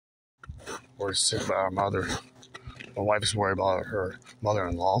We're sick about our mother. My wife is worried about her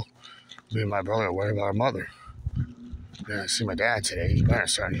mother-in-law. Me and my brother are worried about our mother. Yeah, I see my dad today. He's not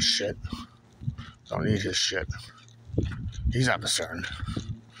starting his shit. Don't need his shit. He's not concerned.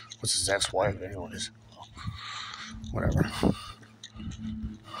 What's his ex-wife, anyways? Whatever.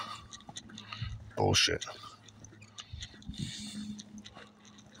 Bullshit.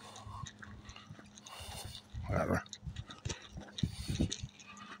 Whatever.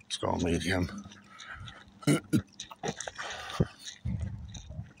 Let's go and meet him.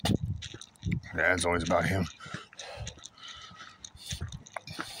 Yeah, it's always about him.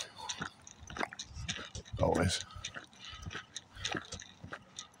 Always.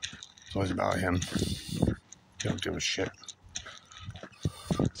 It's always about him. He don't give a shit.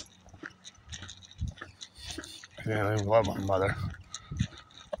 Yeah, I love my mother.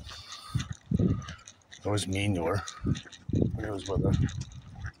 I was mean to her when I was with her.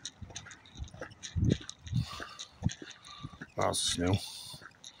 What else is new?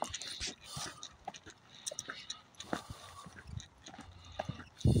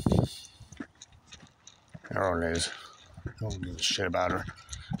 Everyone is. I don't give a shit about her.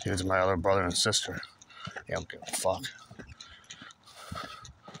 She's my other brother and sister. Yeah, I don't give a fuck.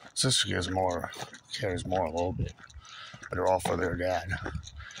 Sister cares more a little bit. But they're all for their dad.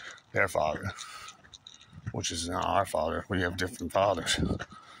 Their father. Which is not our father. We have different fathers.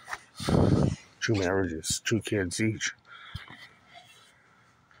 2 marriages, 2 kids each.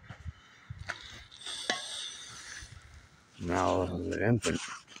 Now an infant.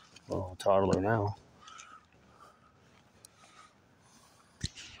 Well, a toddler now.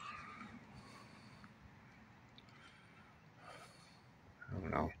 I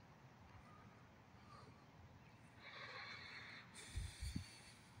don't know.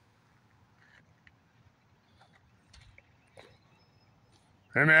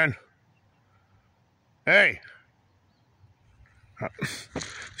 Hey, man. Hey.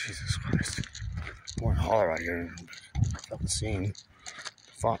 Jesus Christ. I want to holler out here. Fucking scene.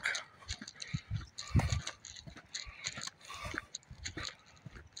 Fuck.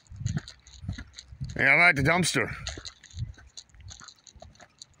 Hey, I'm at the dumpster.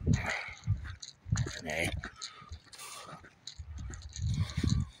 Hey.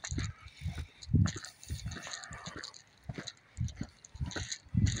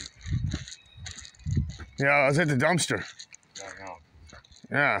 Yeah, I was at the dumpster.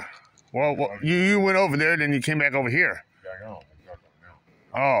 Yeah. Well, you went over there, then you came back over here. Yeah, I know.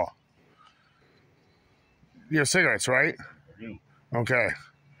 Oh. You have cigarettes, right? I do. Okay.